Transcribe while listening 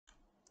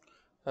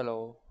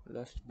Hello,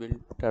 let's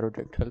build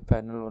Pterodactyl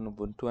panel on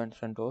Ubuntu and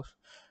Centos.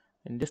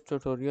 In this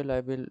tutorial, I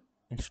will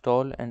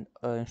install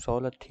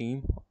a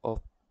theme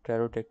of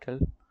Pterodactyl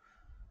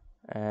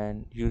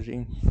and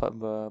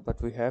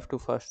but we have to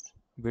first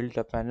build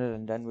the panel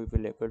and then we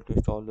will able to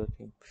install the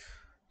theme.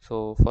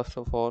 So first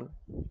of all,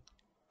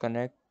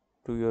 connect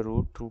to your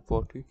root through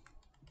putty.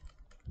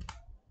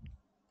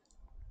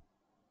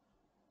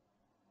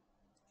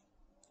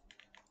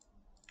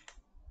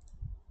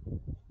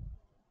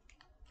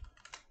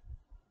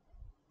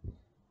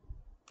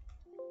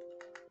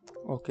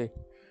 Okay,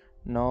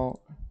 now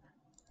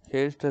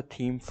here's the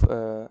theme.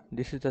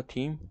 This is the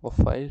theme of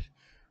files.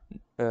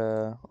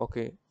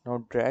 Okay,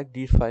 now drag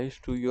these files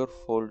to your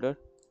folder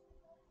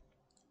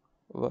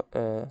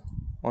uh,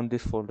 on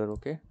this folder.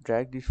 Okay,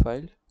 drag these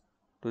files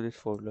to this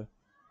folder,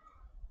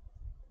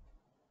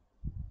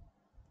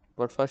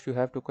 but first you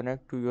have to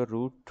connect to your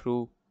root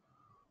through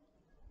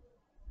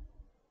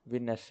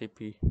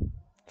WinSCP,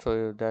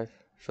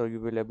 so you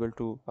will able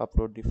to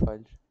upload the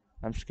files.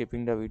 I'm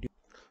skipping the video.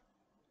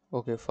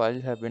 Okay,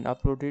 files have been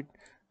uploaded,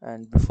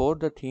 and before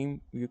the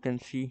theme you can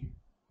see,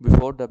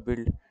 before the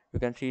build you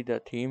can see the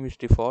theme is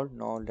default.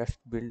 Now let's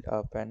build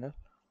a panel.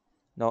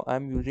 Now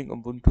I'm using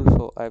Ubuntu,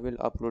 so I will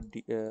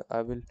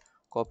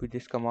copy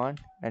this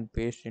command and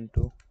paste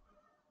into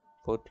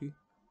Poti.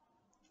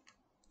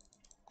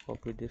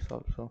 Copy this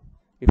also.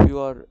 If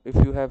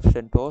you have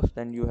CentOS,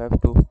 then you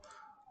have to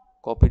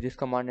copy this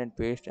command and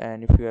paste,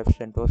 and if you have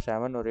CentOS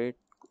 7 or 8,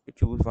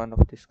 choose one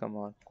of this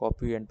command.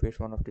 Copy and paste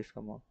one of this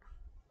command.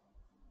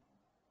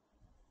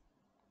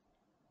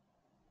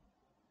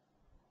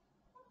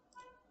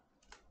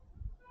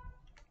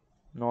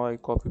 Now I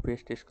copy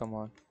paste this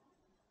command.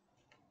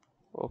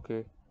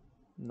 Okay.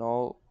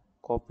 Now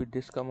copy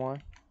this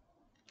command,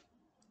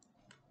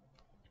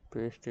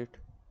 paste it.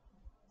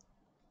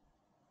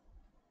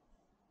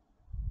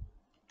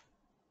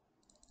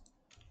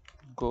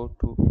 Go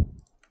to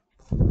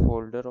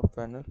folder of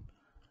panel.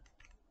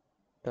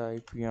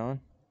 Type yarn.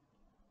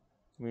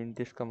 Mean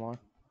this command.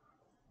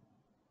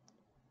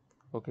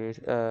 Okay.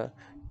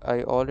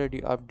 I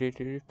already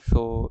updated it,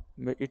 so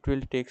it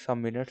will take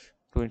some minutes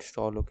to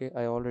install. Okay.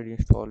 I already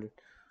installed it.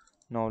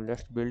 Now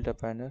let's build a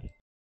panel.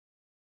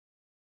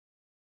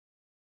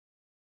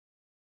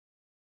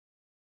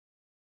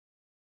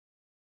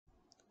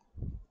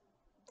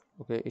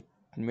 Okay, it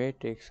may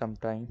take some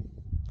time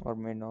or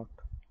may not.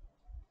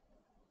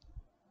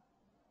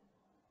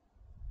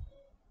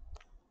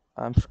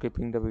 I'm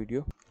skipping the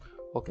video.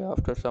 Okay,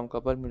 after some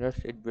couple minutes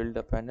it built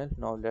the panel.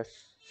 Now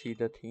let's see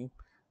the theme.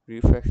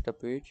 Refresh the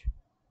page,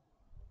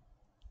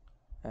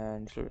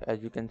 and so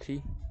as you can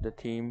see, the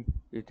theme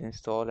is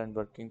installed and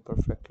working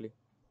perfectly.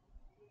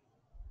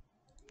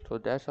 So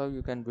that's how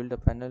you can build a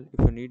panel.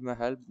 If you need my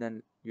help,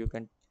 then you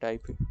can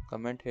type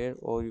comment here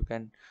or you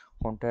can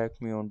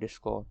contact me on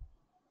Discord.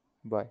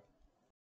 Bye.